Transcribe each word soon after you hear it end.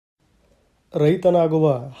ರೈತನಾಗುವ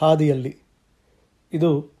ಹಾದಿಯಲ್ಲಿ.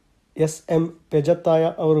 ಇದು S M Pejathaya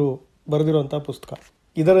ಅವರು ಬರೆದಿರುವಂಥ ಪುಸ್ತಕ.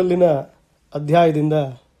 ಇದರಲ್ಲಿನ ಅಧ್ಯಾಯದಿಂದ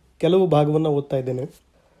ಕೆಲವು ಭಾಗವನ್ನು ಓದ್ತಾ ಇದ್ದೇನೆ.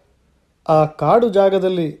 ಆ ಕಾಡು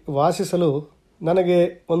ಜಾಗದಲ್ಲಿ ವಾಸಿಸಲು ನನಗೆ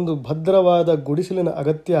ಒಂದು ಭದ್ರವಾದ ಗುಡಿಸಲಿನ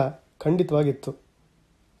ಅಗತ್ಯ ಖಂಡಿತವಾಗಿತ್ತು.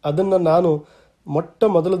 ಅದನ್ನು ನಾನು ಮೊಟ್ಟ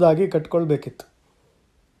ಮೊದಲದಾಗಿ ಕಟ್ಕೊಳ್ಬೇಕಿತ್ತು.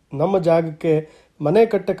 ನಮ್ಮ ಜಾಗಕ್ಕೆ ಮನೆ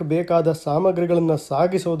ಕಟ್ಟಕ್ಕೆ ಬೇಕಾದ ಸಾಮಗ್ರಿಗಳನ್ನು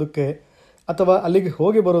ಸಾಗಿಸೋದಕ್ಕೆ ಅಥವಾ ಅಲ್ಲಿಗೆ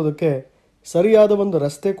ಹೋಗಿ ಬರೋದಕ್ಕೆ ಸರಿಯಾದ ಒಂದು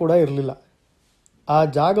ರಸ್ತೆ ಕೂಡ ಇರಲಿಲ್ಲ. ಆ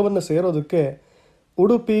ಜಾಗವನ್ನು ಸೇರೋದಕ್ಕೆ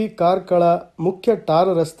ಉಡುಪಿ ಕಾರ್ಕಳ ಮುಖ್ಯ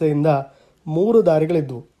ಟಾರ್ ರಸ್ತೆಯಿಂದ 3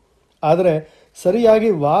 ದಾರಿಗಳಿದ್ವು. ಆದರೆ ಸರಿಯಾಗಿ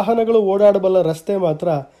ವಾಹನಗಳು ಓಡಾಡಬಲ್ಲ ರಸ್ತೆ ಮಾತ್ರ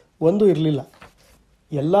ಒಂದು ಇರಲಿಲ್ಲ.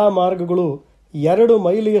 ಎಲ್ಲ ಮಾರ್ಗಗಳು 2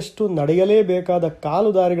 ಮೈಲಿಯಷ್ಟು ನಡೆಯಲೇಬೇಕಾದ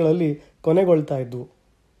ಕಾಲು ದಾರಿಗಳಲ್ಲಿ ಕೊನೆಗೊಳ್ತಾ ಇದ್ವು.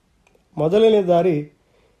 ಮೊದಲನೇ ದಾರಿ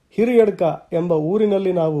ಹಿರಿಯಡ್ಕ ಎಂಬ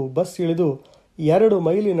ಊರಿನಲ್ಲಿ ನಾವು ಬಸ್ ಇಳಿದು 2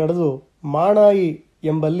 ಮೈಲಿ ನಡೆದು ಮಾಣಾಯಿ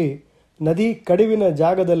ಎಂಬಲ್ಲಿ ನದಿ ಕಡಿವಿನ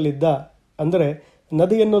ಜಾಗದಲ್ಲಿದ್ದ, ಅಂದರೆ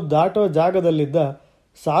ನದಿಯನ್ನು ದಾಟೋ ಜಾಗದಲ್ಲಿದ್ದ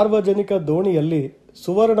ಸಾರ್ವಜನಿಕ ದೋಣಿಯಲ್ಲಿ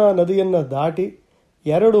ಸುವರ್ಣ ನದಿಯನ್ನು ದಾಟಿ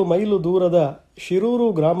 2 ಮೈಲು ದೂರದ ಶಿರೂರು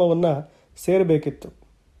ಗ್ರಾಮವನ್ನು ಸೇರಬೇಕಿತ್ತು.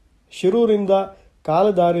 ಶಿರೂರಿಂದ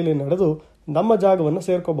ಕಾಲುದಾರಿಯಲ್ಲಿ ನಡೆದು ನಮ್ಮ ಜಾಗವನ್ನು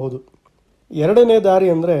ಸೇರ್ಕೋಬಹುದು. ಎರಡನೇ ದಾರಿ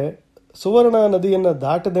ಅಂದರೆ ಸುವರ್ಣ ನದಿಯನ್ನು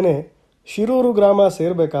ದಾಟದೇ ಶಿರೂರು ಗ್ರಾಮ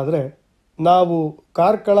ಸೇರಬೇಕಾದ್ರೆ ನಾವು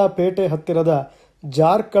ಕಾರ್ಕಳ ಪೇಟೆ ಹತ್ತಿರದ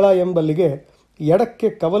ಜಾರ್ಕಳ ಎಂಬಲ್ಲಿಗೆ ಎಡಕ್ಕೆ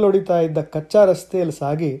ಕವಲೊಡಿತಾ ಇದ್ದ ಕಚ್ಚಾ ರಸ್ತೆಯಲ್ಲಿ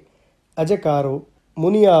ಸಾಗಿ ಅಜಕಾರು,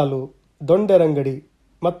 ಮುನಿಯಾಲು, ದೊಂಡೆರಂಗಡಿ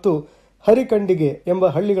ಮತ್ತು ಹರಿಕಂಡಿಗೆ ಎಂಬ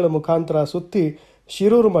ಹಳ್ಳಿಗಳ ಮುಖಾಂತರ ಸುತ್ತಿ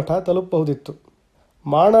ಶಿರೂರು ಮಠ ತಲುಪಬಹುದಿತ್ತು.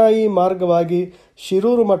 ಮಾಣಾಯಿ ಮಾರ್ಗವಾಗಿ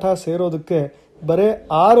ಶಿರೂರು ಮಠ ಸೇರೋದಕ್ಕೆ ಬರೇ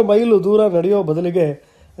 6 ಮೈಲು ದೂರ ನಡೆಯೋ ಬದಲಿಗೆ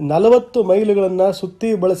 40 ಮೈಲುಗಳನ್ನು ಸುತ್ತಿ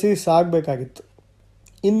ಬಳಸಿ ಸಾಗಬೇಕಾಗಿತ್ತು.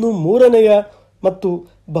 ಇನ್ನು 3ನೆಯ ಮತ್ತು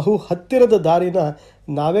ಬಹು ಹತ್ತಿರದ ದಾರಿನ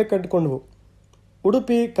ನಾವೇ ಕಂಡುಕೊಂಡ್ವು.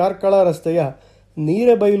 ಉಡುಪಿ ಕಾರ್ಕಳ ರಸ್ತೆಯ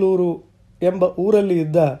ನೀರೆಬೈಲೂರು ಎಂಬ ಊರಲ್ಲಿ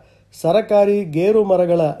ಇದ್ದ ಸರಕಾರಿ ಗೇರು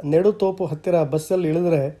ಮರಗಳ ನೆಡುತೋಪು ಹತ್ತಿರ ಬಸ್ಸಲ್ಲಿ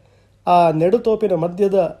ಇಳಿದರೆ ಆ ನೆಡುತೋಪಿನ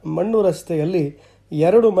ಮಧ್ಯದ ಮಣ್ಣು ರಸ್ತೆಯಲ್ಲಿ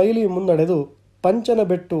 2 ಮೈಲಿ ಮುನ್ನಡೆದು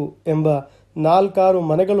ಪಂಚನಬೆಟ್ಟು ಎಂಬ 4-6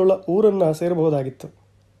 ಮನೆಗಳುಳ್ಳ ಊರನ್ನು ಸೇರಬಹುದಾಗಿತ್ತು.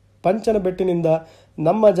 ಪಂಚನಬೆಟ್ಟಿನಿಂದ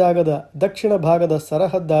ನಮ್ಮ ಜಾಗದ ದಕ್ಷಿಣ ಭಾಗದ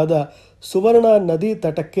ಸರಹದ್ದಾದ ಸುವರ್ಣ ನದಿ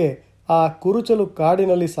ತಟಕ್ಕೆ ಆ ಕುರುಚಲು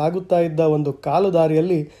ಕಾಡಿನಲ್ಲಿ ಸಾಗುತ್ತಾ ಇದ್ದ ಒಂದು ಕಾಲು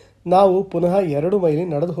ದಾರಿಯಲ್ಲಿ ನಾವು ಪುನಃ 2 ಮೈಲಿ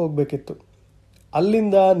ನಡೆದು ಹೋಗಬೇಕಿತ್ತು.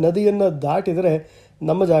 ಅಲ್ಲಿಂದ ನದಿಯನ್ನು ದಾಟಿದರೆ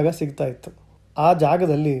ನಮ್ಮ ಜಾಗ ಸಿಗ್ತಾ ಇತ್ತು. ಆ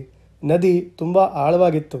ಜಾಗದಲ್ಲಿ ನದಿ ತುಂಬ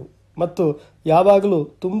ಆಳವಾಗಿತ್ತು ಮತ್ತು ಯಾವಾಗಲೂ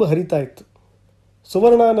ತುಂಬ ಹರಿತಾ ಇತ್ತು.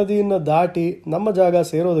 ಸುವರ್ಣ ನದಿಯನ್ನು ದಾಟಿ ನಮ್ಮ ಜಾಗ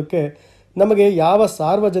ಸೇರೋದಕ್ಕೆ ನಮಗೆ ಯಾವ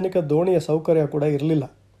ಸಾರ್ವಜನಿಕ ದೋಣಿಯ ಸೌಕರ್ಯ ಕೂಡ ಇರಲಿಲ್ಲ.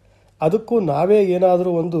 ಅದಕ್ಕೂ ನಾವೇ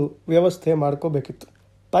ಏನಾದರೂ ಒಂದು ವ್ಯವಸ್ಥೆ ಮಾಡ್ಕೋಬೇಕಿತ್ತು.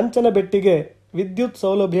 ಪಂಚನಬೆಟ್ಟಿಗೆ ವಿದ್ಯುತ್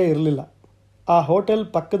ಸೌಲಭ್ಯ ಇರಲಿಲ್ಲ. ಆ ಹೋಟೆಲ್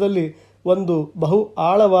ಪಕ್ಕದಲ್ಲಿ ಒಂದು ಬಹು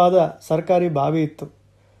ಆಳವಾದ ಸರ್ಕಾರಿ ಬಾವಿ ಇತ್ತು.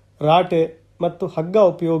 ರಾಟೆ ಮತ್ತು ಹಗ್ಗ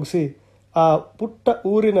ಉಪಯೋಗಿಸಿ ಆ ಪುಟ್ಟ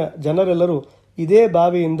ಊರಿನ ಜನರೆಲ್ಲರೂ ಇದೇ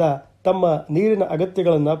ಬಾವಿಯಿಂದ ತಮ್ಮ ನೀರಿನ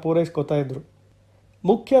ಅಗತ್ಯಗಳನ್ನು ಪೂರೈಸ್ಕೋತಾ ಇದ್ರು.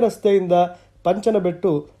 ಮುಖ್ಯ ರಸ್ತೆಯಿಂದ ಪಂಚನಬೆಟ್ಟು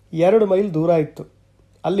 2 ಮೈಲ್ ದೂರ ಇತ್ತು.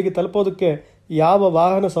 ಅಲ್ಲಿಗೆ ತಲುಪೋದಕ್ಕೆ ಯಾವ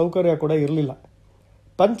ವಾಹನ ಸೌಕರ್ಯ ಕೂಡ ಇರಲಿಲ್ಲ.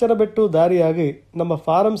 ಪಂಚನಬೆಟ್ಟು ದಾರಿಯಾಗಿ ನಮ್ಮ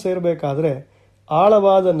ಫಾರಂ ಸೇರಬೇಕಾದ್ರೆ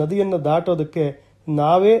ಆಳವಾದ ನದಿಯನ್ನು ದಾಟೋದಕ್ಕೆ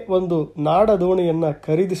ನಾವೇ ಒಂದು ನಾಡ ದೋಣಿಯನ್ನು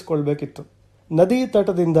ಖರೀದಿಸಿಕೊಳ್ಬೇಕಿತ್ತು. ನದಿ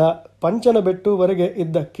ತಟದಿಂದ ಪಂಚನಬೆಟ್ಟುವರೆಗೆ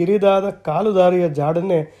ಇದ್ದ ಕಿರಿದಾದ ಕಾಲುದಾರಿಯ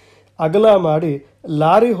ಜಾಡನ್ನೇ ಅಗಲ ಮಾಡಿ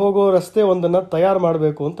ಲಾರಿ ಹೋಗೋ ರಸ್ತೆ ಒಂದನ್ನು ತಯಾರು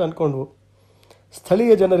ಮಾಡಬೇಕು ಅಂತ ಅಂದ್ಕೊಂಡ್ವು.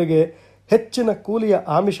 ಸ್ಥಳೀಯ ಜನರಿಗೆ ಹೆಚ್ಚಿನ ಕೂಲಿಯ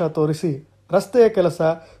ಆಮಿಷ ತೋರಿಸಿ ರಸ್ತೆಯ ಕೆಲಸ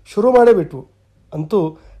ಶುರು ಮಾಡಿಬಿಟ್ವು. ಅಂತೂ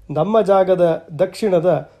ನಮ್ಮ ಜಾಗದ ದಕ್ಷಿಣದ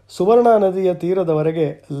ಸುವರ್ಣ ನದಿಯ ತೀರದವರೆಗೆ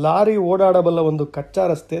ಲಾರಿ ಓಡಾಡಬಲ್ಲ ಒಂದು ಕಚ್ಚಾ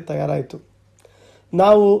ರಸ್ತೆ ತಯಾರಾಯಿತು.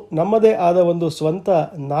 ನಾವು ನಮ್ಮದೇ ಆದ ಒಂದು ಸ್ವಂತ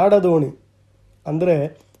ನಾಡದೋಣಿ, ಅಂದರೆ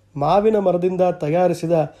ಮಾವಿನ ಮರದಿಂದ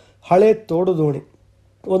ತಯಾರಿಸಿದ ಹಳೆ ತೋಡು ದೋಣಿ,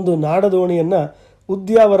 ಒಂದು ನಾಡದೋಣಿಯನ್ನು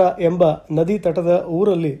ಉದ್ಯಾವರ ಎಂಬ ನದಿ ತಟದ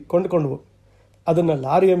ಊರಲ್ಲಿ ಕೊಂಡುಕೊಂಡ್ವು. ಅದನ್ನು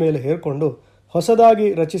ಲಾರಿಯ ಮೇಲೆ ಹೇರಿಕೊಂಡು ಹೊಸದಾಗಿ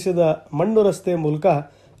ರಚಿಸಿದ ಮಣ್ಣು ರಸ್ತೆ ಮೂಲಕ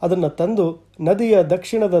ಅದನ್ನು ತಂದು ನದಿಯ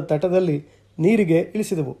ದಕ್ಷಿಣದ ತಟದಲ್ಲಿ ನೀರಿಗೆ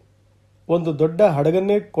ಇಳಿಸಿದೆವು. ಒಂದು ದೊಡ್ಡ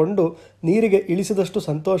ಹಡಗನ್ನೇ ಕೊಂಡು ನೀರಿಗೆ ಇಳಿಸಿದಷ್ಟು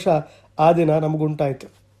ಸಂತೋಷ ಆ ದಿನ ನಮಗುಂಟಾಯಿತು.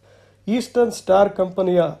 ಈಸ್ಟರ್ನ್ ಸ್ಟಾರ್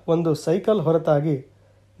ಕಂಪನಿಯ ಒಂದು ಸೈಕಲ್ ಹೊರತಾಗಿ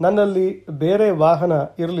ನನ್ನಲ್ಲಿ ಬೇರೆ ವಾಹನ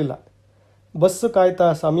ಇರಲಿಲ್ಲ. ಬಸ್ಸು ಕಾಯ್ತಾ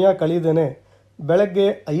ಸಮಯ ಕಳೆಯದೇನೆ ಬೆಳಗ್ಗೆ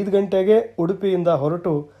 5 ಗಂಟೆಗೆ ಉಡುಪಿಯಿಂದ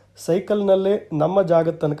ಹೊರಟು ಸೈಕಲ್ನಲ್ಲೇ ನಮ್ಮ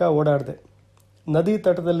ಜಾಗದ ತನಕ ಓಡಾಡಿದೆ. ನದಿ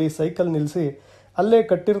ತಟದಲ್ಲಿ ಸೈಕಲ್ ನಿಲ್ಲಿಸಿ ಅಲ್ಲೇ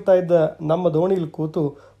ಕಟ್ಟಿರ್ತಾ ಇದ್ದ ನಮ್ಮ ದೋಣಿಲಿ ಕೂತು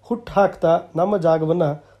ಹುಟ್ಟು ಹಾಕ್ತಾ ನಮ್ಮ ಜಾಗವನ್ನು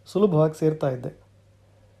ಸುಲಭವಾಗಿ ಸೇರ್ತಾ ಇದ್ದೆ.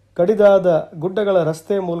 ಕಡಿದಾದ ಗುಡ್ಡಗಳ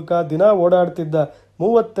ರಸ್ತೆ ಮೂಲಕ ದಿನ ಓಡಾಡ್ತಿದ್ದ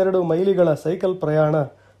 32 ಮೈಲಿಗಳ ಸೈಕಲ್ ಪ್ರಯಾಣ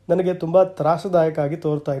ನನಗೆ ತುಂಬ ತ್ರಾಸದಾಯಕ ಆಗಿ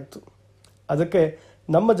ತೋರ್ತಾ ಇತ್ತು. ಅದಕ್ಕೆ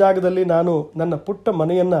ನಮ್ಮ ಜಾಗದಲ್ಲಿ ನಾನು ನನ್ನ ಪುಟ್ಟ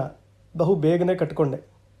ಮನೆಯನ್ನು ಬಹು ಬೇಗನೆ ಕಟ್ಟಿಕೊಂಡೆ.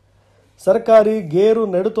 ಸರ್ಕಾರಿ ಗೇರು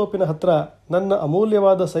ನೆಡುತೋಪಿನ ಹತ್ರ ನನ್ನ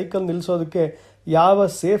ಅಮೂಲ್ಯವಾದ ಸೈಕಲ್ ನಿಲ್ಲಿಸೋದಕ್ಕೆ ಯಾವ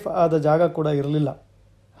ಸೇಫ್ ಆದ ಜಾಗ ಕೂಡ ಇರಲಿಲ್ಲ.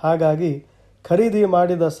 ಹಾಗಾಗಿ ಖರೀದಿ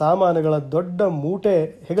ಮಾಡಿದ ಸಾಮಾನುಗಳ ದೊಡ್ಡ ಮೂಟೆ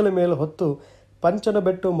ಹೆಗಲ ಮೇಲೆ ಹೊತ್ತು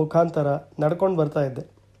ಪಂಚನಬೆಟ್ಟು ಮುಖಾಂತರ ನಡ್ಕೊಂಡು ಬರ್ತಾ ಇದ್ದೆ.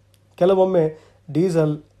 ಕೆಲವೊಮ್ಮೆ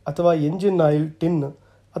ಡೀಸೆಲ್ ಅಥವಾ ಎಂಜಿನ್ ಆಯಿಲ್ ಟಿನ್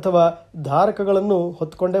ಅಥವಾ ಧಾರಕಗಳನ್ನು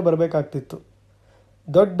ಹೊತ್ಕೊಂಡೇ ಬರಬೇಕಾಗ್ತಿತ್ತು.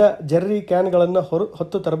 ದೊಡ್ಡ ಜರ್ರಿ ಕ್ಯಾನ್ಗಳನ್ನು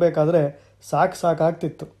ಹೊತ್ತು ತರಬೇಕಾದ್ರೆ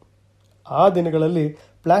ಸಾಕಾಗ್ತಿತ್ತು. ಆ ದಿನಗಳಲ್ಲಿ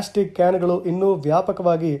ಪ್ಲಾಸ್ಟಿಕ್ ಕ್ಯಾನ್ಗಳು ಇನ್ನೂ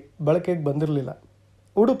ವ್ಯಾಪಕವಾಗಿ ಬಳಕೆಗೆ ಬಂದಿರಲಿಲ್ಲ.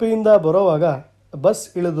 ಉಡುಪಿಯಿಂದ ಬರೋವಾಗ ಬಸ್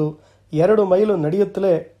ಇಳಿದು 2 ಮೈಲು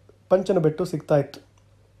ನಡೆಯುತ್ತಲೇ ಪಂಚನಬೆಟ್ಟು ಸಿಗ್ತಾ ಇತ್ತು.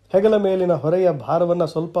 ಹೆಗಲ ಮೇಲಿನ ಹೊರೆಯ ಭಾರವನ್ನು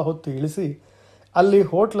ಸ್ವಲ್ಪ ಹೊತ್ತು ಇಳಿಸಿ ಅಲ್ಲಿ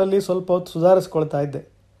ಹೋಟ್ಲಲ್ಲಿ ಸ್ವಲ್ಪ ಹೊತ್ತು ಸುಧಾರಿಸ್ಕೊಳ್ತಾ ಇದ್ದೆ.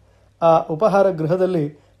 ಆ ಉಪಹಾರ ಗೃಹದಲ್ಲಿ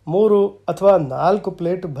 3 ಅಥವಾ 4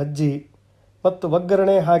 ಪ್ಲೇಟ್ ಬಜ್ಜಿ ಮತ್ತು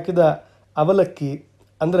ಒಗ್ಗರಣೆ ಹಾಕಿದ ಅವಲಕ್ಕಿ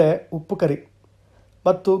ಅಂದರೆ ಉಪ್ಪು ಕರಿ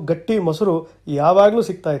ಮತ್ತು ಗಟ್ಟಿ ಮೊಸರು ಯಾವಾಗಲೂ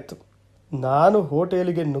ಸಿಗ್ತಾ ಇತ್ತು. ನಾನು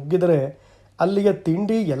ಹೋಟೆಲಿಗೆ ನುಗ್ಗಿದರೆ ಅಲ್ಲಿಯ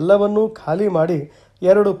ತಿಂಡಿ ಎಲ್ಲವನ್ನೂ ಖಾಲಿ ಮಾಡಿ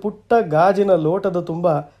 2 ಪುಟ್ಟ ಗಾಜಿನ ಲೋಟದ ತುಂಬ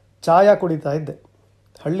ಚಾಯ ಕುಡಿತಾ ಇದ್ದೆ.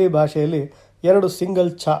 ಹಳ್ಳಿ ಭಾಷೆಯಲ್ಲಿ 2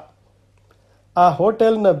 ಸಿಂಗಲ್ ಚಾ. ಆ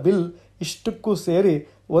ಹೋಟೆಲ್ನ ಬಿಲ್ ಇಷ್ಟಕ್ಕೂ ಸೇರಿ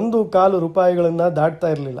 1.25 ರೂಪಾಯಿಗಳನ್ನು ದಾಟ್ತಾ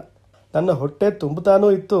ಇರಲಿಲ್ಲ. ನನ್ನ ಹೊಟ್ಟೆ ತುಂಬುತ್ತಾನೂ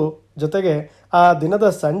ಇತ್ತು, ಜೊತೆಗೆ ಆ ದಿನದ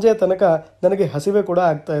ಸಂಜೆ ತನಕ ನನಗೆ ಹಸಿವೆ ಕೂಡ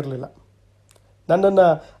ಆಗ್ತಾ ಇರಲಿಲ್ಲ. ನನ್ನನ್ನು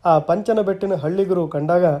ಆ ಪಂಚನಬೆಟ್ಟಿನ ಹಳ್ಳಿಗರು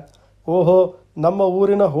ಕಂಡಾಗ, ಓಹೋ, ನಮ್ಮ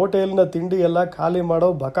ಊರಿನ ಹೋಟೆಲ್ನ ತಿಂಡಿ ಎಲ್ಲ ಖಾಲಿ ಮಾಡೋ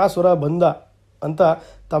ಬಕಾಸುರ ಬಂದ ಅಂತ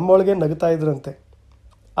ತಮ್ಮೊಳಗೆ ನಗುತ್ತಾ ಇದ್ರಂತೆ.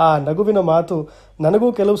 ಆ ನಗುವಿನ ಮಾತು ನನಗೂ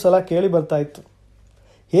ಕೆಲವು ಸಲ ಕೇಳಿ ಬರ್ತಾ ಇತ್ತು.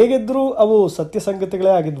 ಹೇಗಿದ್ದರೂ ಅವು ಸತ್ಯ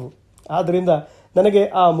ಸಂಗತಿಗಳೇ ಆಗಿದ್ವು. ಆದ್ದರಿಂದ ನನಗೆ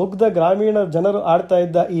ಆ ಮುಗ್ಧ ಗ್ರಾಮೀಣ ಜನರು ಆಡ್ತಾ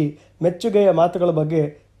ಇದ್ದ ಈ ಮೆಚ್ಚುಗೆಯ ಮಾತುಗಳ ಬಗ್ಗೆ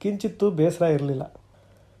ಕಿಂಚಿತ್ತೂ ಬೇಸರ ಇರಲಿಲ್ಲ.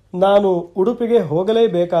 ನಾನು ಉಡುಪಿಗೆ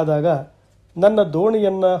ಹೋಗಲೇಬೇಕಾದಾಗ ನನ್ನ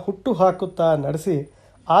ದೋಣಿಯನ್ನು ಹುಟ್ಟು ಹಾಕುತ್ತಾ ನಡೆಸಿ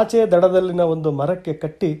ಆಚೆ ದಡದಲ್ಲಿನ ಒಂದು ಮರಕ್ಕೆ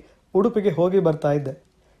ಕಟ್ಟಿ ಉಡುಪಿಗೆ ಹೋಗಿ ಬರ್ತಾ ಇದ್ದೆ.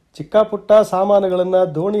 ಚಿಕ್ಕ ಪುಟ್ಟ ಸಾಮಾನುಗಳನ್ನು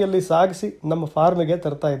ದೋಣಿಯಲ್ಲಿ ಸಾಗಿಸಿ ನಮ್ಮ ಫಾರ್ಮಿಗೆ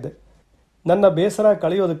ತರ್ತಾ ಇದ್ದೆ. ನನ್ನ ಬೇಸರ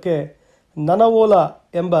ಕಳೆಯೋದಕ್ಕೆ ನನವೋಲಾ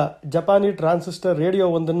ಎಂಬ ಜಪಾನಿ ಟ್ರಾನ್ಸಿಸ್ಟರ್ ರೇಡಿಯೋ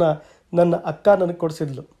ಒಂದನ್ನು ನನ್ನ ಅಕ್ಕ ನನಗೆ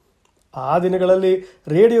ಕೊಡಿಸಿದ್ಲು. ಆ ದಿನಗಳಲ್ಲಿ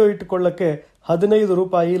ರೇಡಿಯೋ ಇಟ್ಟುಕೊಳ್ಳಕ್ಕೆ 15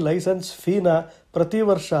 ರೂಪಾಯಿ ಲೈಸೆನ್ಸ್ ಫೀನ ಪ್ರತಿ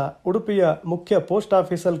ವರ್ಷ ಉಡುಪಿಯ ಮುಖ್ಯ ಪೋಸ್ಟ್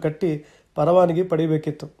ಆಫೀಸಲ್ಲಿ ಕಟ್ಟಿ ಪರವಾನಗಿ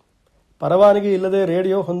ಪಡಿಬೇಕಿತ್ತು. ಪರವಾನಗಿ ಇಲ್ಲದೆ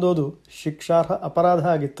ರೇಡಿಯೋ ಹೊಂದೋದು ಶಿಕ್ಷಾರ್ಹ ಅಪರಾಧ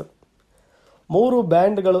ಆಗಿತ್ತು. 3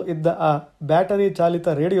 ಬ್ಯಾಂಡ್ಗಳು ಇದ್ದ ಆ ಬ್ಯಾಟರಿ ಚಾಲಿತ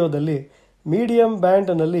ರೇಡಿಯೋದಲ್ಲಿ ಮೀಡಿಯಂ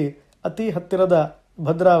ಬ್ಯಾಂಡ್ನಲ್ಲಿ ಅತಿ ಹತ್ತಿರದ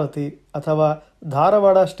ಭದ್ರಾವತಿ ಅಥವಾ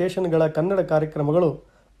ಧಾರವಾಡ ಸ್ಟೇಷನ್ಗಳ ಕನ್ನಡ ಕಾರ್ಯಕ್ರಮಗಳು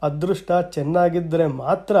ಅದೃಷ್ಟ ಚೆನ್ನಾಗಿದ್ದರೆ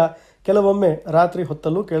ಮಾತ್ರ ಕೆಲವೊಮ್ಮೆ ರಾತ್ರಿ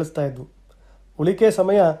ಹೊತ್ತಲ್ಲೂ ಕೇಳಿಸ್ತಾ ಇದ್ವು. ಉಳಿಕೆ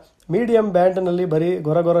ಸಮಯ ಮೀಡಿಯಂ ಬ್ಯಾಂಡ್ನಲ್ಲಿ ಬರೀ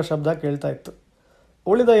ಗೊರಗೊರ ಶಬ್ದ ಕೇಳ್ತಾ ಇತ್ತು.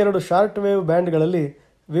 ಉಳಿದ 2 ಶಾರ್ಟ್ ವೇವ್ ಬ್ಯಾಂಡ್ಗಳಲ್ಲಿ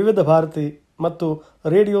ವಿವಿಧ ಭಾರತಿ ಮತ್ತು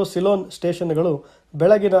ರೇಡಿಯೋ ಸಿಲೋನ್ ಸ್ಟೇಷನ್ಗಳು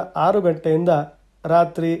ಬೆಳಗಿನ 6 ಗಂಟೆಯಿಂದ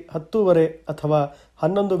ರಾತ್ರಿ 10:30 ಅಥವಾ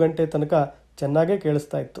 11 ಗಂಟೆ ತನಕ ಚೆನ್ನಾಗೇ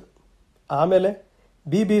ಕೇಳಿಸ್ತಾ ಇತ್ತು. ಆಮೇಲೆ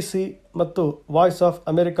BBC ಮತ್ತು ವಾಯ್ಸ್ ಆಫ್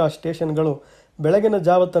ಅಮೆರಿಕಾ ಸ್ಟೇಷನ್ಗಳು ಬೆಳಗಿನ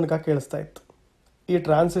ಜಾವ ತನಕ ಕೇಳಿಸ್ತಾ ಇತ್ತು. ಈ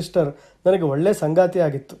ಟ್ರಾನ್ಸಿಸ್ಟರ್ ನನಗೆ ಒಳ್ಳೆ ಸಂಗಾತಿ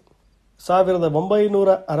ಆಗಿತ್ತು.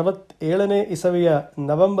 1967ನೇ ಇಸವಿಯ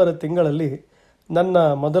ನವೆಂಬರ್ ತಿಂಗಳಲ್ಲಿ ನನ್ನ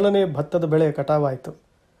ಮೊದಲನೇ ಭತ್ತದ ಬೆಳೆ ಕಟಾವಾಯಿತು.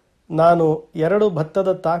 ನಾನು 2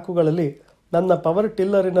 ಭತ್ತದ ತಾಕುಗಳಲ್ಲಿ ನನ್ನ ಪವರ್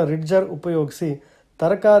ಟಿಲ್ಲರಿನ ರಿಡ್ಜರ್ ಉಪಯೋಗಿಸಿ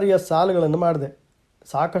ತರಕಾರಿಯ ಸಾಲುಗಳನ್ನು ಮಾಡಿದೆ.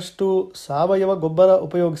 ಸಾಕಷ್ಟು ಸಾವಯವ ಗೊಬ್ಬರ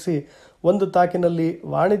ಉಪಯೋಗಿಸಿ ಒಂದು ತಾಕಿನಲ್ಲಿ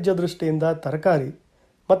ವಾಣಿಜ್ಯ ದೃಷ್ಟಿಯಿಂದ ತರಕಾರಿ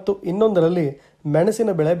ಮತ್ತು ಇನ್ನೊಂದರಲ್ಲಿ ಮೆಣಸಿನ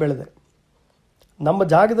ಬೆಳೆ ಬೆಳೆದೆ. ನಮ್ಮ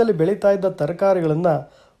ಜಾಗದಲ್ಲಿ ಬೆಳೀತಾ ಇದ್ದ ತರಕಾರಿಗಳನ್ನು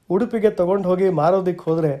ಉಡುಪಿಗೆ ತಗೊಂಡು ಹೋಗಿ ಮಾರೋದಕ್ಕೆ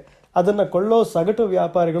ಹೋದರೆ ಅದನ್ನು ಕೊಳ್ಳೋ ಸಗಟು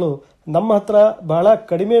ವ್ಯಾಪಾರಿಗಳು ನಮ್ಮ ಹತ್ರ ಬಹಳ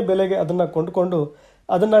ಕಡಿಮೆ ಬೆಲೆಗೆ ಅದನ್ನು ಕೊಂಡುಕೊಂಡು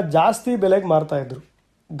ಅದನ್ನು ಜಾಸ್ತಿ ಬೆಲೆಗೆ ಮಾರ್ತಾಯಿದ್ರು.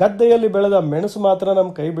 ಗದ್ದೆಯಲ್ಲಿ ಬೆಳೆದ ಮೆಣಸು ಮಾತ್ರ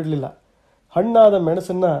ನಮ್ಮ ಕೈ ಬಿಡಲಿಲ್ಲ. ಹಣ್ಣಾದ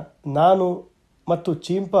ಮೆಣಸನ್ನು ನಾನು ಮತ್ತು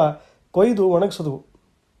ಚೀಂಪ ಕೊಯ್ದು ಒಣಗಿಸಿದ್ವು.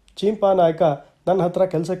 ಚೀಂಪ ನಾಯಕ ನನ್ನ ಹತ್ರ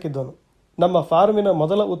ಕೆಲಸಕ್ಕಿದ್ದವನು. ನಮ್ಮ ಫಾರ್ಮಿನ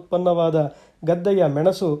ಮೊದಲ ಉತ್ಪನ್ನವಾದ ಗದ್ದೆಯ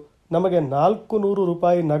ಮೆಣಸು ನಮಗೆ 400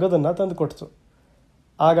 ರೂಪಾಯಿ ನಗದನ್ನು ತಂದುಕೊಡ್ತು.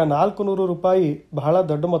 ಆಗ 400 ರೂಪಾಯಿ ಬಹಳ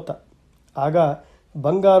ದೊಡ್ಡ ಮೊತ್ತ. ಆಗ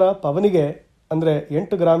ಬಂಗಾರ ಪವನಿಗೆ ಅಂದರೆ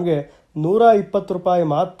 8 ಗ್ರಾಮ್ಗೆ 120 ರೂಪಾಯಿ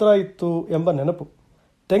ಮಾತ್ರ ಇತ್ತು ಎಂಬ ನೆನಪು.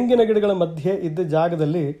 ತೆಂಗಿನ ಗಿಡಗಳ ಮಧ್ಯೆ ಇದ್ದ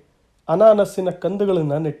ಜಾಗದಲ್ಲಿ ಅನಾನಸ್ಸಿನ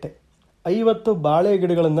ಕಂದುಗಳನ್ನು ನೆಟ್ಟೆ. 50 ಬಾಳೆ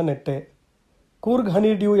ಗಿಡಗಳನ್ನು ನೆಟ್ಟೆ. ಕೂರ್ಗ್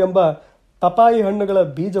ಹನಿ ಡ್ಯೂ ಎಂಬ ಪಪಾಯಿ ಹಣ್ಣುಗಳ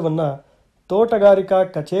ಬೀಜವನ್ನು ತೋಟಗಾರಿಕಾ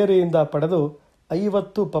ಕಚೇರಿಯಿಂದ ಪಡೆದು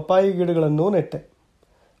 50 ಪಪಾಯಿ ಗಿಡಗಳನ್ನು ನೆಟ್ಟೆ.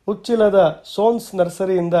 ಉಚ್ಚಿಲದ ಸೋನ್ಸ್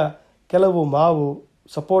ನರ್ಸರಿಯಿಂದ ಕೆಲವು ಮಾವು,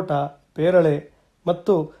 ಸಪೋಟ, ಪೇರಳೆ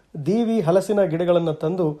ಮತ್ತು ದೀವಿ ಹಲಸಿನ ಗಿಡಗಳನ್ನು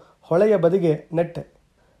ತಂದು ಹೊಳೆಯ ಬದಿಗೆ ನೆಟ್ಟೆ.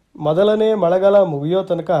 ಮೊದಲನೇ ಮಳೆಗಾಲ ಮುಗಿಯೋ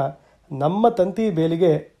ತನಕ ನಮ್ಮ ತಂತಿ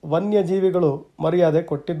ಬೇಲಿಗೆ ವನ್ಯಜೀವಿಗಳು ಮರ್ಯಾದೆ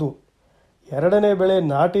ಕೊಟ್ಟಿದ್ವು. 2ನೇ ಬೆಳೆ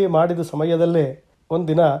ನಾಟಿ ಮಾಡಿದ ಸಮಯದಲ್ಲೇ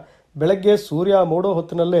ಒಂದಿನ ಬೆಳಗ್ಗೆ ಸೂರ್ಯ ಮೂಡೋ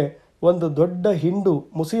ಹೊತ್ತಿನಲ್ಲೇ ಒಂದು ದೊಡ್ಡ ಹಿಂಡು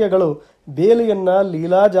ಮುಸಿಯಗಳು ಬೇಲಿಯನ್ನು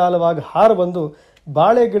ಲೀಲಾಜಾಲವಾಗಿ ಹಾರು ಬಂದು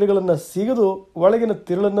ಬಾಳೆ ಗಿಡಗಳನ್ನು ಸಿಗಿದು ಒಳಗಿನ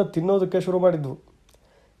ತಿರುಳನ್ನು ತಿನ್ನೋದಕ್ಕೆ ಶುರು ಮಾಡಿದ್ವು.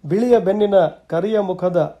 ಬಿಳಿಯ ಬೆನ್ನಿನ ಕರಿಯ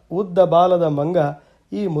ಮುಖದ ಉದ್ದ ಬಾಲದ ಮಂಗ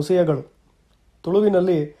ಈ ಮುಸಿಯಗಳು.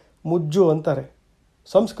 ತುಳುವಿನಲ್ಲಿ ಮುಜ್ಜು ಅಂತಾರೆ,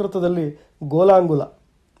 ಸಂಸ್ಕೃತದಲ್ಲಿ ಗೋಲಾಂಗುಲ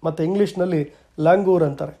ಮತ್ತು ಇಂಗ್ಲೀಷ್ನಲ್ಲಿ ಲಾಂಗೂರ್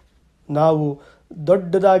ಅಂತಾರೆ. ನಾವು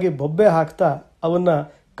ದೊಡ್ಡದಾಗಿ ಬೊಬ್ಬೆ ಹಾಕ್ತಾ ಅವನ್ನು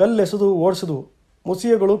ಕಲ್ಲೆಸೆದು ಓಡಿಸಿದ್ವು.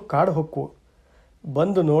 ಮುಸಿಯಗಳು ಕಾಡು ಹೊಕ್ಕವು.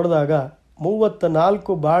 ಬಂದು ನೋಡಿದಾಗ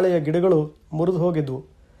 34 ಬಾಳೆಯ ಗಿಡಗಳು ಮುರಿದು ಹೋಗಿದ್ವು.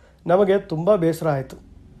 ನಮಗೆ ತುಂಬ ಬೇಸರ ಆಯಿತು.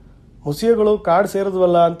 ಮುಸಿಯಗಳು ಕಾಡು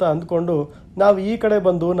ಸೇರಿದ್ವಲ್ಲ ಅಂತ ಅಂದ್ಕೊಂಡು ನಾವು ಈ ಕಡೆ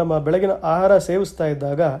ಬಂದು ನಮ್ಮ ಬೆಳಗಿನ ಆಹಾರ ಸೇವಿಸ್ತಾ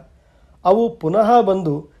ಇದ್ದಾಗ ಅವು ಪುನಃ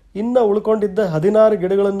ಬಂದು ಇನ್ನು ಉಳ್ಕೊಂಡಿದ್ದ 16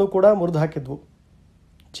 ಗಿಡಗಳನ್ನು ಕೂಡ ಮುರಿದು ಹಾಕಿದ್ವು.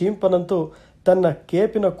 ಚೀಂಪನಂತೂ ತನ್ನ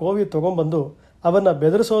ಕೇಪಿನ ಕೋವಿ ತಗೊಂಬಂದು ಅವನ್ನು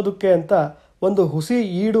ಬೆದರಿಸೋದಕ್ಕೆ ಅಂತ ಒಂದು ಹುಸಿ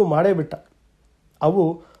ಈಡು ಮಾಡೇ ಬಿಟ್ಟ. ಅವು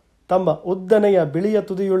ತಮ್ಮ ಉದ್ದನೆಯ ಬಿಳಿಯ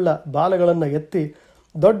ತುದಿಯುಳ್ಳ ಬಾಲಗಳನ್ನು ಎತ್ತಿ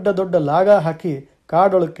ದೊಡ್ಡ ದೊಡ್ಡ ಲಾಗ ಹಾಕಿ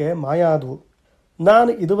ಕಾಡೊಳಕ್ಕೆ ಮಾಯ ಆದವು.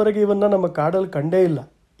 ನಾನು ಇದುವರೆಗೆ ಇವನ್ನು ನಮ್ಮ ಕಾಡಲ್ಲಿ ಕಂಡೇ ಇಲ್ಲ,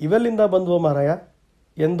 ಇವೆಲ್ಲಿಂದ ಬಂದವು ಮಾರಾಯ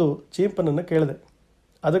ಎಂದು ಚೀಂಪನನ್ನು ಕೇಳಿದೆ.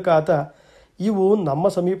 ಅದಕ್ಕೆ ಆತ, ಇವು ನಮ್ಮ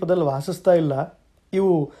ಸಮೀಪದಲ್ಲಿ ವಾಸಿಸ್ತಾ ಇಲ್ಲ,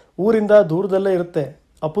 ಇವು ಊರಿಂದ ದೂರದಲ್ಲೇ ಇರುತ್ತೆ.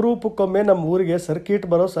 ಅಪರೂಪಕ್ಕೊಮ್ಮೆ ನಮ್ಮ ಊರಿಗೆ ಸರ್ಕೀಟ್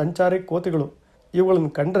ಬರೋ ಸಂಚಾರಿ ಕೋತಿಗಳು.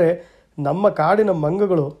 ಇವುಗಳನ್ನು ಕಂಡ್ರೆ ನಮ್ಮ ಕಾಡಿನ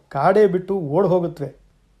ಮಂಗಗಳು ಕಾಡೇ ಬಿಟ್ಟು ಓಡಿ ಹೋಗುತ್ತವೆ.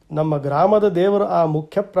 ನಮ್ಮ ಗ್ರಾಮದ ದೇವರು ಆ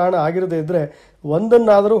ಮುಖ್ಯ ಪ್ರಾಣ ಆಗಿರದೇ ಇದ್ದರೆ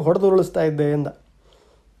ಒಂದನ್ನಾದರೂ ಹೊಡೆದುರುಳಿಸ್ತಾ ಇದ್ದೆ ಎಂದ.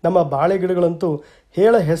 ನಮ್ಮ ಬಾಳೆ ಗಿಡಗಳಂತೂ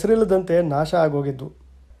ಹೇಳ ಹೆಸರಿಲ್ಲದಂತೆ ನಾಶ ಆಗೋಗಿದ್ವು.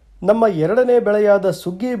 ನಮ್ಮ 2ನೇ ಬೆಳೆಯಾದ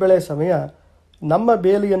ಸುಗ್ಗಿ ಬೆಳೆ ಸಮಯ. ನಮ್ಮ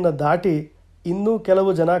ಬೇಲಿಯನ್ನು ದಾಟಿ ಇನ್ನೂ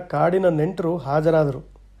ಕೆಲವು ಜನ ಕಾಡಿನ ನೆಂಟರು ಹಾಜರಾದರು.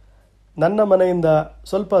 ನನ್ನ ಮನೆಯಿಂದ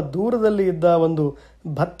ಸ್ವಲ್ಪ ದೂರದಲ್ಲಿ ಇದ್ದ ಒಂದು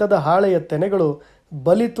ಭತ್ತದ ಹಾಳೆಯ ತೆನೆಗಳು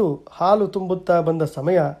ಬಲಿತು ಹಾಲು ತುಂಬುತ್ತಾ ಬಂದ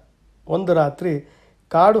ಸಮಯ. ಒಂದು ರಾತ್ರಿ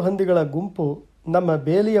ಕಾಡು ಹಂದಿಗಳ ಗುಂಪು ನಮ್ಮ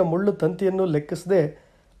ಬೇಲಿಯ ಮುಳ್ಳು ತಂತಿಯನ್ನು ಲೆಕ್ಕಿಸದೆ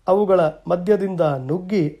ಅವುಗಳ ಮಧ್ಯದಿಂದ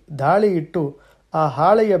ನುಗ್ಗಿ ದಾಳಿ ಇಟ್ಟು ಆ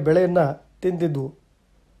ಹಾಳೆಯ ಬೆಳೆಯನ್ನು ತಿಂದಿದ್ವು.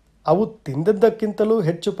 ಅವು ತಿಂದಿದ್ದಕ್ಕಿಂತಲೂ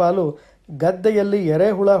ಹೆಚ್ಚು ಪಾಲು ಗದ್ದೆಯಲ್ಲಿ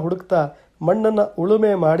ಎರೆಹುಳ ಹುಡುಕ್ತಾ ಮಣ್ಣನ್ನು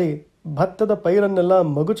ಉಳುಮೆ ಮಾಡಿ ಭತ್ತದ ಪೈರನ್ನೆಲ್ಲ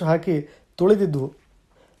ಮಗುಚು ಹಾಕಿ ತುಳಿದಿದ್ವು.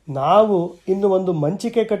 ನಾವು ಇನ್ನು ಒಂದು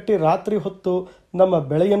ಮಂಚಿಕೆ ಕಟ್ಟಿ ರಾತ್ರಿ ಹೊತ್ತು ನಮ್ಮ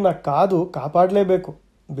ಬೆಳೆಯನ್ನು ಕಾದು ಕಾಪಾಡಲೇಬೇಕು,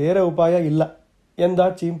 ಬೇರೆ ಉಪಾಯ ಇಲ್ಲ ಎಂದ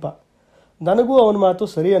ಚೀಂಪ. ನನಗೂ ಅವನ ಮಾತು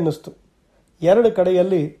ಸರಿ ಅನ್ನಿಸ್ತು. 2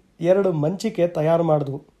 ಕಡೆಯಲ್ಲಿ 2 ಮಂಚಿಕೆ ತಯಾರು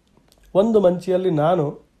ಮಾಡಿದ್ವು. ಒಂದು ಮಂಚಿಯಲ್ಲಿ ನಾನು,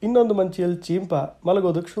 ಇನ್ನೊಂದು ಮಂಚಿಯಲ್ಲಿ ಚೀಂಪ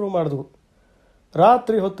ಮಲಗೋದಕ್ಕೆ ಶುರು ಮಾಡಿದ್ವು.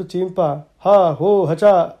 ರಾತ್ರಿ ಹೊತ್ತು ಚೀಂಪ ಹಾ ಹೋ ಹಚ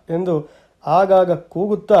ಎಂದು ಆಗಾಗ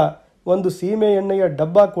ಕೂಗುತ್ತಾ ಒಂದು ಸೀಮೆ ಎಣ್ಣೆಯ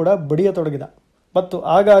ಡಬ್ಬ ಕೂಡ ಬಡಿಯತೊಡಗಿದ. ಮತ್ತು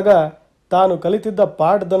ಆಗಾಗ ತಾನು ಕಲಿತಿದ್ದ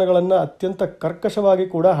ಪಾಠದನಗಳನ್ನು ಅತ್ಯಂತ ಕರ್ಕಶವಾಗಿ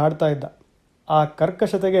ಕೂಡ ಹಾಡ್ತಾ ಇದ್ದ. ಆ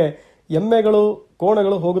ಕರ್ಕಶತೆಗೆ ಎಮ್ಮೆಗಳು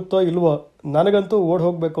ಕೋಣಗಳು ಹೋಗುತ್ತೋ ಇಲ್ವೋ, ನನಗಂತೂ ಓಡಿ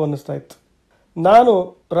ಹೋಗಬೇಕು ಅನ್ನಿಸ್ತಾ ಇತ್ತು. ನಾನು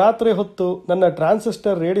ರಾತ್ರಿ ಹೊತ್ತು ನನ್ನ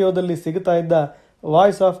ಟ್ರಾನ್ಸಿಸ್ಟರ್ ರೇಡಿಯೋದಲ್ಲಿ ಸಿಗುತ್ತಾ ಇದ್ದ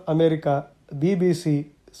voice of America, BBC,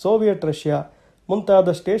 Soviet Russia ಮುಂತಾದ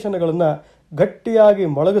ಸ್ಟೇಷನ್ಗಳನ್ನು ಗಟ್ಟಿಯಾಗಿ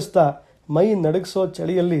ಮೊಳಗಿಸ್ತಾ ಮೈ ನಡುಗಿಸೋ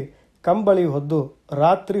ಚಳಿಯಲ್ಲಿ ಕಂಬಳಿ ಹೊದ್ದು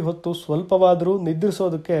ರಾತ್ರಿ ಹೊತ್ತು ಸ್ವಲ್ಪವಾದರೂ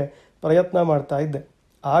ನಿದ್ರಿಸೋದಕ್ಕೆ ಪ್ರಯತ್ನ ಮಾಡ್ತಾ ಇದ್ದೆ.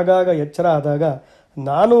 ಆಗಾಗ ಎಚ್ಚರ ಆದಾಗ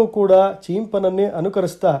ನಾನೂ ಕೂಡ ಚೀಂಪನನ್ನೇ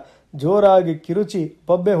ಅನುಕರಿಸ್ತಾ ಜೋರಾಗಿ ಕಿರುಚಿ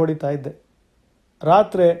ಬೊಬ್ಬೆ ಹೊಡಿತಾ ಇದ್ದೆ.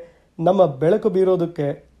 ರಾತ್ರಿ ನಮ್ಮ ಬೆಳಕು ಬೀರೋದಕ್ಕೆ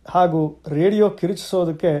ಹಾಗೂ ರೇಡಿಯೋ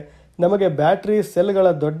ಕಿರುಚಿಸೋದಕ್ಕೆ ನಮಗೆ ಬ್ಯಾಟ್ರಿ ಸೆಲ್ಗಳ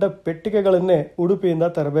ದೊಡ್ಡ ಪೆಟ್ಟಿಗೆಗಳನ್ನೇ ಉಡುಪಿಯಿಂದ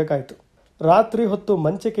ತರಬೇಕಾಯಿತು. ರಾತ್ರಿ ಹೊತ್ತು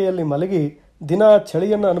ಮಂಚಿಕೆಯಲ್ಲಿ ಮಲಗಿ ದಿನ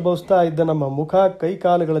ಚಳಿಯನ್ನು ಅನುಭವಿಸ್ತಾ ಇದ್ದ ನಮ್ಮ ಮುಖ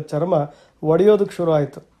ಕೈಕಾಲುಗಳ ಚರ್ಮ ಒಡೆಯೋದಕ್ಕೆ ಶುರು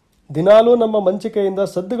ಆಯಿತು. ದಿನಾಲೂ ನಮ್ಮ ಮಂಚಿಕೆಯಿಂದ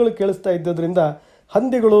ಸದ್ದುಗಳು ಕೇಳಿಸ್ತಾ ಇದ್ದರಿಂದ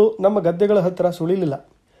ಹಂದಿಗಳು ನಮ್ಮ ಗದ್ದೆಗಳ ಹತ್ತಿರ ಸುಳಿಲಿಲ್ಲ.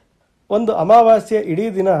 ಒಂದು ಅಮಾವಾಸ್ಯೆ ಇಡೀ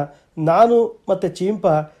ದಿನ ನಾನು ಮತ್ತು ಚೀಂಪ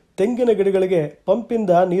ತೆಂಗಿನ ಗಿಡಗಳಿಗೆ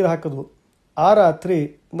ಪಂಪಿಂದ ನೀರು ಹಾಕಿದ್ವು. ಆ ರಾತ್ರಿ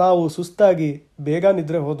ನಾವು ಸುಸ್ತಾಗಿ ಬೇಗ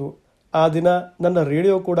ನಿದ್ರೆ ಹೋದವು. ಆ ದಿನ ನನ್ನ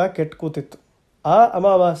ರೇಡಿಯೋ ಕೂಡ ಕೆಟ್ಟು ಕೂತಿತ್ತು. ಆ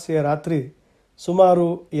ಅಮಾವಾಸ್ಯೆಯ ರಾತ್ರಿ ಸುಮಾರು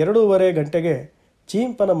 2:30 ಗಂಟೆಗೆ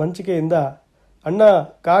ಚೀಂಪನ ಮಂಚಿಕೆಯಿಂದ, ಅಣ್ಣ,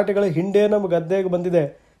 ಕಾಟೆಗಳ ಹಿಂಡೆ ನಮ್ಮ ಗದ್ದೆಗೆ ಬಂದಿದೆ,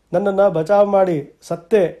 ನನ್ನನ್ನು ಬಚಾವ್ ಮಾಡಿ,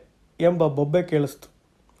 ಸತ್ತೆ ಎಂಬ ಬೊಬ್ಬೆ ಕೇಳಿಸ್ತು.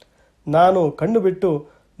 ನಾನು ಕಣ್ಣು ಬಿಟ್ಟು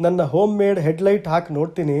ನನ್ನ ಹೋಮ್ ಮೇಡ್ ಹೆಡ್ಲೈಟ್ ಹಾಕಿ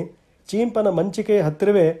ನೋಡ್ತೀನಿ. ಚೀಂಪನ ಮಂಚಿಕೆಯ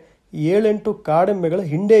ಹತ್ತಿರವೇ 7-8 ಕಾಡೆಮ್ಮೆಗಳ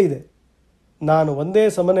ಹಿಂಡೆ ಇದೆ. ನಾನು ಒಂದೇ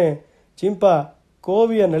ಸಮನೆ, ಚೀಂಪ,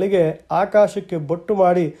 ಕೋವಿಯ ನಳಿಗೆ ಆಕಾಶಕ್ಕೆ ಬೊಟ್ಟು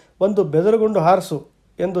ಮಾಡಿ ಒಂದು ಬೆದರುಗುಂಡು ಹಾರಿಸು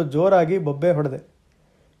ಎಂದು ಜೋರಾಗಿ ಬೊಬ್ಬೆ ಹೊಡೆದೆ.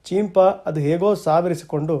 ಚೀಂಪ ಅದು ಹೇಗೋ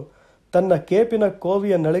ಸಾವರಿಸಿಕೊಂಡು ತನ್ನ ಕೇಪಿನ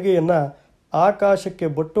ಕೋವಿಯ ನಳಿಗೆಯನ್ನು ಆಕಾಶಕ್ಕೆ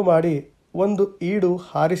ಬೊಟ್ಟು ಮಾಡಿ ಒಂದು ಈಡು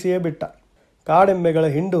ಹಾರಿಸಿಯೇ ಬಿಟ್ಟ. ಕಾಡೆಮ್ಮೆಗಳ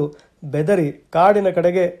ಹಿಂಡು ಬೆದರಿ ಕಾಡಿನ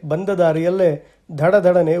ಕಡೆಗೆ ಬಂದ ದಾರಿಯಲ್ಲೇ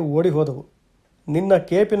ಧಡಧಡನೆ ಓಡಿ ಹೋದವು. ನಿನ್ನ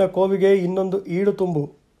ಕೇಪಿನ ಕೋವಿಗೆ ಇನ್ನೊಂದು ಈಡು ತುಂಬು,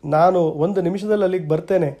 ನಾನು 1 ನಿಮಿಷದಲ್ಲಿ ಅಲ್ಲಿಗೆ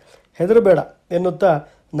ಬರ್ತೇನೆ, ಹೆದರಬೇಡ ಎನ್ನುತ್ತಾ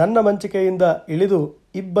ನನ್ನ ಮಂಚಿಕೆಯಿಂದ ಇಳಿದು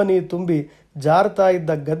ಇಬ್ಬನಿ ತುಂಬಿ ಜಾರ್ತಾ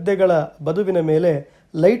ಇದ್ದ ಗದ್ದೆಗಳ ಬದುವಿನ ಮೇಲೆ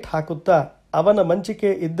ಲೈಟ್ ಹಾಕುತ್ತಾ ಅವನ ಮಂಚಿಕೆ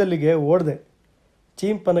ಇದ್ದಲ್ಲಿಗೆ ಓಡಿದೆ.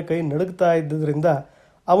 ಚೀಂಪನ ಕೈ ನಡುಗ್ತಾ ಇದ್ದರಿಂದ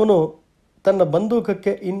ಅವನು ತನ್ನ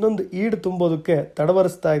ಬಂದೂಕಕ್ಕೆ ಇನ್ನೊಂದು ಈಡು ತುಂಬೋದಕ್ಕೆ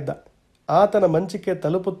ತಡವರಿಸ್ತಾ ಇದ್ದ. ಆತನ ಮಂಚಿಕೆ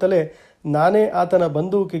ತಲುಪುತ್ತಲೇ ನಾನೇ ಆತನ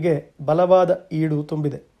ಬಂದೂಕಿಗೆ ಬಲವಾದ ಈಡು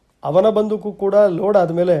ತುಂಬಿದೆ. ಅವನ ಬಂದೂಕು ಕೂಡ ಲೋಡ್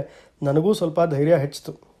ಆದಮೇಲೆ ನನಗೂ ಸ್ವಲ್ಪ ಧೈರ್ಯ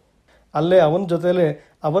ಹೆಚ್ಚಿತು. ಅಲ್ಲೇ ಅವನ ಜೊತೆಲೇ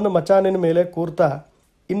ಅವನ ಮಚಾನಿನ ಮೇಲೆ ಕೂರ್ತಾ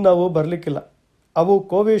ಇನ್ನವು ಬರಲಿಕ್ಕಿಲ್ಲ. ಅವು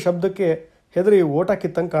ಕೋವಿ ಶಬ್ದಕ್ಕೆ ಹೆದರಿ ಓಟ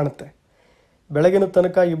ಕಿತ್ತಂಗೆ ಕಾಣುತ್ತೆ. ಬೆಳಗಿನ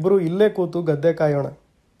ತನಕ ಇಬ್ಬರು ಇಲ್ಲೇ ಕೂತು ಗದ್ದೆ ಕಾಯೋಣ,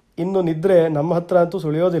 ಇನ್ನು ನಿದ್ರೆ ನಮ್ಮ ಹತ್ರ ಅಂತೂ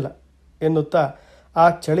ಸುಳಿಯೋದಿಲ್ಲ ಎನ್ನುತ್ತಾ ಆ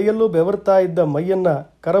ಚಳಿಯಲ್ಲೂ ಬೆವರ್ತಾ ಇದ್ದ ಮೈಯನ್ನು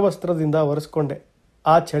ಕರವಸ್ತ್ರದಿಂದ ಒರೆಸ್ಕೊಂಡೆ.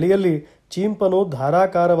 ಆ ಚಳಿಯಲ್ಲಿ ಚೀಂಪನು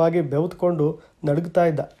ಧಾರಾಕಾರವಾಗಿ ಬೆವತ್ಕೊಂಡು ನಡುಗ್ತಾ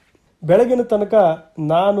ಇದ್ದ. ಬೆಳಗಿನ ತನಕ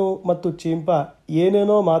ನಾನು ಮತ್ತು ಚೀಂಪ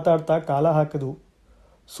ಏನೇನೋ ಮಾತಾಡ್ತಾ ಕಾಲ ಹಾಕಿದ್ವು.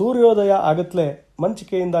 ಸೂರ್ಯೋದಯ ಆಗತ್ಲೆ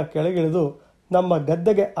ಮಂಚಿಕೆಯಿಂದ ಕೆಳಗಿಳಿದು ನಮ್ಮ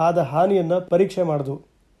ಗದ್ದೆಗೆ ಆದ ಹಾನಿಯನ್ನು ಪರೀಕ್ಷೆ ಮಾಡಿದ್ವು.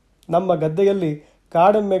 ನಮ್ಮ ಗದ್ದೆಯಲ್ಲಿ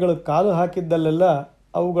ಕಾಡೆಮ್ಮೆಗಳು ಕಾಲು ಹಾಕಿದ್ದಲ್ಲೆಲ್ಲ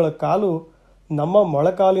ಅವುಗಳ ಕಾಲು ನಮ್ಮ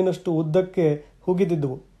ಮೊಳಕಾಲಿನಷ್ಟು ಉದ್ದಕ್ಕೆ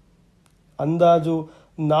ಹುಗಿದಿದ್ದವು. ಅಂದಾಜು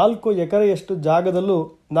 4 ಎಕರೆಯಷ್ಟು ಜಾಗದಲ್ಲೂ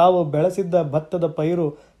ನಾವು ಬೆಳೆಸಿದ್ದ ಭತ್ತದ ಪೈರು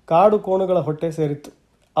ಕಾಡು ಕೋಣಗಳ ಹೊಟ್ಟೆ ಸೇರಿತ್ತು.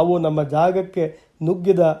 ಅವು ನಮ್ಮ ಜಾಗಕ್ಕೆ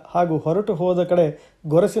ನುಗ್ಗಿದ ಹಾಗೂ ಹೊರಟು ಹೋದ ಕಡೆ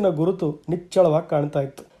ಗೊರಸಿನ ಗುರುತು ನಿಚ್ಚಳವಾಗಿ ಕಾಣ್ತಾ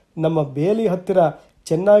ಇತ್ತು. ನಮ್ಮ ಬೇಲಿ ಹತ್ತಿರ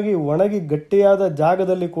ಚೆನ್ನಾಗಿ ಒಣಗಿ ಗಟ್ಟಿಯಾದ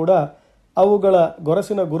ಜಾಗದಲ್ಲಿ ಕೂಡ ಅವುಗಳ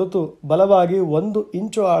ಗೊರಸಿನ ಗುರುತು ಬಲವಾಗಿ 1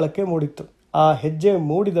 ಇಂಚು ಆಳಕ್ಕೆ ಮೂಡಿತ್ತು. ಆ ಹೆಜ್ಜೆ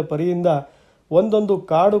ಮೂಡಿದ ಪರಿಯಿಂದ ಒಂದೊಂದು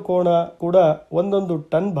ಕಾಡು ಕೋಣ ಕೂಡ 1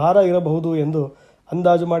 ಟನ್ ಭಾರ ಇರಬಹುದು ಎಂದು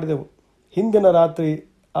ಅಂದಾಜು ಮಾಡಿದೆವು. ಹಿಂದಿನ ರಾತ್ರಿ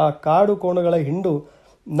ಆ ಕಾಡು ಕೋಣಗಳ ಹಿಂಡು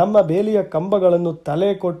ನಮ್ಮ ಬೇಲಿಯ ಕಂಬಗಳನ್ನು ತಲೆ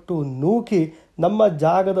ಕೊಟ್ಟು ನೂಕಿ ನಮ್ಮ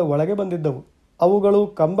ಜಾಗದ ಒಳಗೆ ಬಂದಿದ್ದವು. ಅವುಗಳು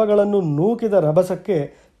ಕಂಬಗಳನ್ನು ನೂಕಿದ ರಭಸಕ್ಕೆ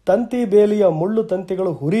ತಂತಿ ಬೇಲಿಯ ಮುಳ್ಳು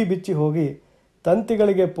ತಂತಿಗಳು ಹುರಿ ಬಿಚ್ಚಿ ಹೋಗಿ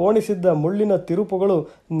ತಂತಿಗಳಿಗೆ ಪೋಣಿಸಿದ್ದ ಮುಳ್ಳಿನ ತಿರುಪುಗಳು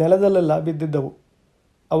ನೆಲದಲ್ಲೆಲ್ಲ ಬಿದ್ದಿದ್ದವು.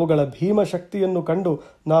 ಅವುಗಳ ಭೀಮಶಕ್ತಿಯನ್ನು ಕಂಡು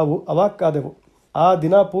ನಾವು ಅವಾಕ್ಕಾದೆವು. ಆ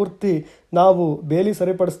ದಿನ ಪೂರ್ತಿ ನಾವು ಬೇಲಿ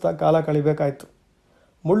ಸರಿಪಡಿಸ್ತಾ ಕಾಲ ಕಳಿಬೇಕಾಯಿತು.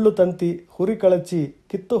 ಮುಳ್ಳು ತಂತಿ ಹುರಿ ಕಳಚಿ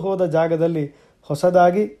ಕಿತ್ತು ಹೋದ ಜಾಗದಲ್ಲಿ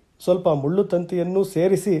ಹೊಸದಾಗಿ ಸ್ವಲ್ಪ ಮುಳ್ಳು ತಂತಿಯನ್ನು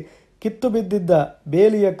ಸೇರಿಸಿ ಕಿತ್ತು ಬಿದ್ದಿದ್ದ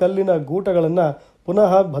ಬೇಲಿಯ ಕಲ್ಲಿನ ಗೂಟಗಳನ್ನು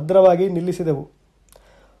ಪುನಃ ಭದ್ರವಾಗಿ ನಿಲ್ಲಿಸಿದೆವು.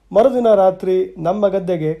 ಮರುದಿನ ರಾತ್ರಿ ನಮ್ಮ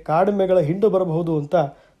ಗದ್ದೆಗೆ ಕಾಡೆಮ್ಮೆಗಳ ಹಿಂಡು ಬರಬಹುದು ಅಂತ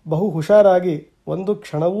ಬಹು ಹುಷಾರಾಗಿ 1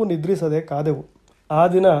 ಕ್ಷಣವೂ ನಿದ್ರಿಸದೆ ಕಾದೆವು. ಆ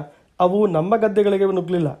ದಿನ ಅವು ನಮ್ಮ ಗದ್ದೆಗಳಿಗೆ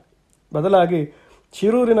ನುಗ್ಗಲಿಲ್ಲ. ಬದಲಾಗಿ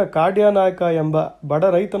ಶಿರೂರಿನ ಕಾಡ್ಯನಾಯಕ ಎಂಬ ಬಡ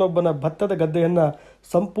ರೈತನೊಬ್ಬನ ಭತ್ತದ ಗದ್ದೆಯನ್ನು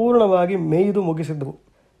ಸಂಪೂರ್ಣವಾಗಿ ಮೇಯ್ದು ಮುಗಿಸಿದ್ದವು.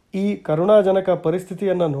 ಈ ಕರುಣಾಜನಕ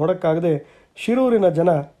ಪರಿಸ್ಥಿತಿಯನ್ನು ನೋಡಕ್ಕಾಗದೆ ಶಿರೂರಿನ ಜನ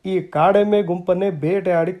ಈ ಕಾಡೆಮ್ಮೆ ಗುಂಪನ್ನೇ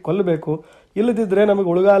ಬೇಟೆಯಾಡಿ ಕೊಲ್ಲಬೇಕು, ಇಲ್ಲದಿದ್ದರೆ ನಮಗೆ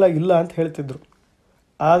ಉಳುಗಾಲ ಇಲ್ಲ ಅಂತ ಹೇಳ್ತಿದ್ರು.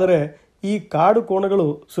 ಆದರೆ ಈ ಕಾಡು ಕೋಣಗಳು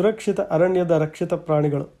ಸುರಕ್ಷಿತ ಅರಣ್ಯದ ರಕ್ಷಿತ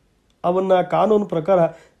ಪ್ರಾಣಿಗಳು. ಅವನ್ನು ಕಾನೂನು ಪ್ರಕಾರ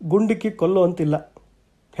ಗುಂಡಿಕ್ಕಿ ಕೊಲ್ಲುವಂತಿಲ್ಲ.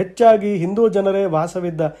 ಹೆಚ್ಚಾಗಿ ಹಿಂದೂ ಜನರೇ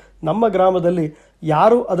ವಾಸವಿದ್ದ ನಮ್ಮ ಗ್ರಾಮದಲ್ಲಿ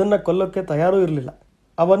ಯಾರೂ ಅದನ್ನು ಕೊಲ್ಲೋಕ್ಕೆ ತಯಾರೂ ಇರಲಿಲ್ಲ.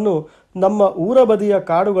 ಅವನ್ನು ನಮ್ಮ ಊರ ಬದಿಯ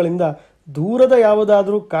ಕಾಡುಗಳಿಂದ ದೂರದ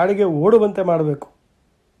ಯಾವುದಾದರೂ ಕಾಡಿಗೆ ಓಡುವಂತೆ ಮಾಡಬೇಕು.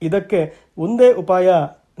 ಇದಕ್ಕೆ ಒಂದೇ ಉಪಾಯ,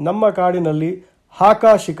 ನಮ್ಮ ಕಾಡಿನಲ್ಲಿ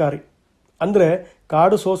ಹಾಕಾ ಶಿಕಾರಿ ಅಂದರೆ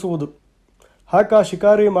ಕಾಡು ಸೋಸುವುದು. ಹಾಕಾ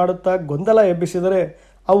ಶಿಕಾರಿ ಮಾಡುತ್ತಾ ಗೊಂದಲ ಎಬ್ಬಿಸಿದರೆ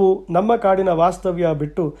ಅವು ನಮ್ಮ ಕಾಡಿನ ವಾಸ್ತವ್ಯ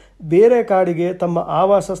ಬಿಟ್ಟು ಬೇರೆ ಕಾಡಿಗೆ ತಮ್ಮ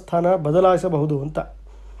ಆವಾಸ ಸ್ಥಾನ ಬದಲಾಯಿಸಬಹುದು ಅಂತ.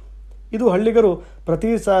 ಇದು ಹಳ್ಳಿಗರು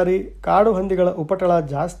ಪ್ರತಿ ಸಾರಿ ಕಾಡು ಹಂದಿಗಳ ಉಪಟಳ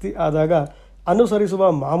ಜಾಸ್ತಿ ಆದಾಗ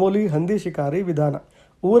ಅನುಸರಿಸುವ ಮಾಮೂಲಿ ಹಂದಿ ಶಿಕಾರಿ ವಿಧಾನ.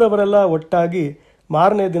 ಊರವರೆಲ್ಲ ಒಟ್ಟಾಗಿ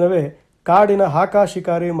ಮಾರನೇ ದಿನವೇ ಕಾಡಿನ ಹಾಕಾ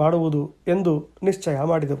ಶಿಕಾರಿ ಮಾಡುವುದು ಎಂದು ನಿಶ್ಚಯ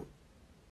ಮಾಡಿದೆವು.